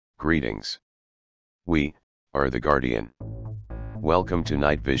Greetings. We are the Guardian. Welcome to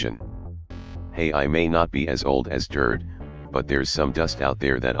Night Vision. Hey, I may not be as old as dirt, but there's some dust out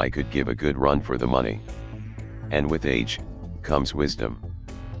there that I could give a good run for the money. And with age, comes wisdom.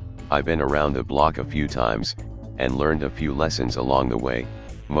 I've been around the block a few times, and learned a few lessons along the way,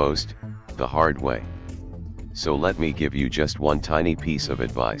 most, the hard way. So let me give you just one tiny piece of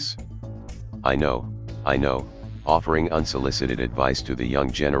advice. I know, offering unsolicited advice to the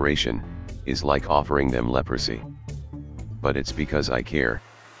young generation, is like offering them leprosy. But it's because I care,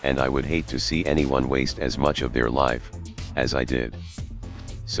 and I would hate to see anyone waste as much of their life, as I did.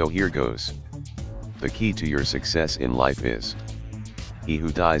 So here goes. The key to your success in life is: he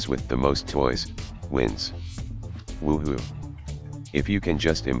who dies with the most toys, wins. Woohoo! If you can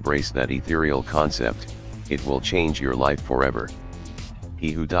just embrace that ethereal concept, it will change your life forever.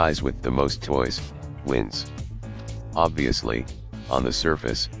 He who dies with the most toys, wins. Obviously, on the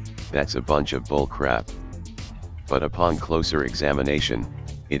surface, that's a bunch of bull crap. But upon closer examination,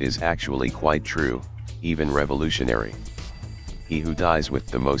 it is actually quite true, even revolutionary. He who dies with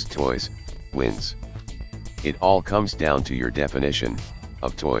the most toys, wins. It all comes down to your definition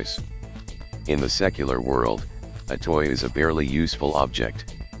of toys. In the secular world, a toy is a barely useful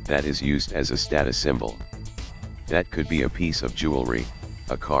object that is used as a status symbol. That could be a piece of jewelry,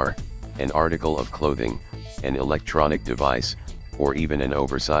 a car, an article of clothing, an electronic device, or even an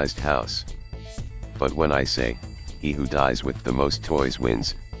oversized house. But when I say, he who dies with the most toys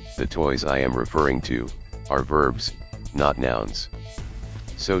wins, the toys I am referring to are verbs, not nouns.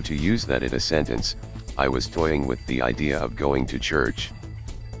 So to use that in a sentence, I was toying with the idea of going to church.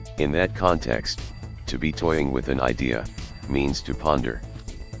 In that context, to be toying with an idea means to ponder,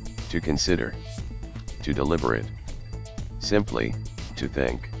 to consider, to deliberate, simply to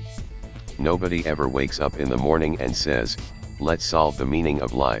think. Nobody ever wakes up in the morning and says, let's solve the meaning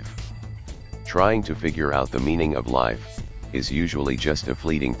of life. Trying to figure out the meaning of life is usually just a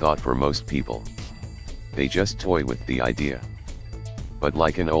fleeting thought for most people. They just toy with the idea. But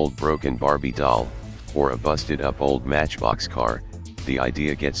like an old broken Barbie doll, or a busted up old Matchbox car, the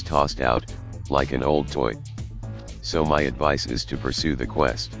idea gets tossed out, like an old toy. So my advice is to pursue the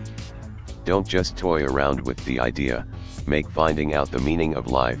quest. Don't just toy around with the idea, make finding out the meaning of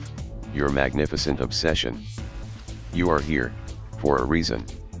life your magnificent obsession. You are here for a reason.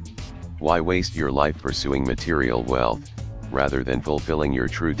 Why waste your life pursuing material wealth, rather than fulfilling your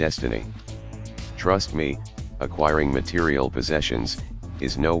true destiny? Trust me, acquiring material possessions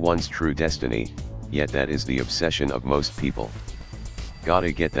is no one's true destiny, yet that is the obsession of most people.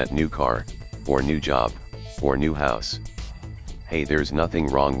 Gotta get that new car, or new job, or new house. Hey, there's nothing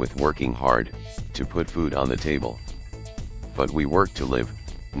wrong with working hard to put food on the table. But we work to live,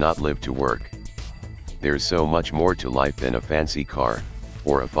 not live to work. There's so much more to life than a fancy car,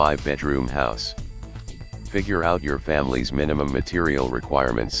 or a 5-bedroom house. Figure out your family's minimum material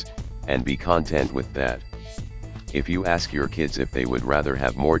requirements, and be content with that. If you ask your kids if they would rather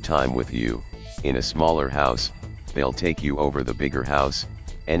have more time with you, in a smaller house, they'll take you over the bigger house,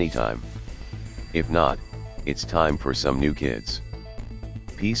 anytime. If not, it's time for some new kids.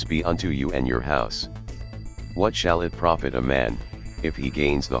 Peace be unto you and your house. What shall it profit a man, if he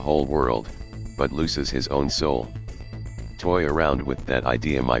gains the whole world, but loses his own soul? Toy around with that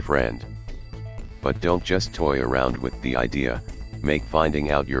idea, my friend. But don't just toy around with the idea, make finding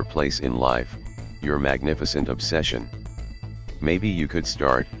out your place in life your magnificent obsession. Maybe you could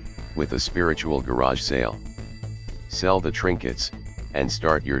start with a spiritual garage sale. Sell the trinkets, and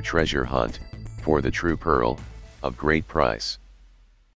start your treasure hunt for the true pearl of great price.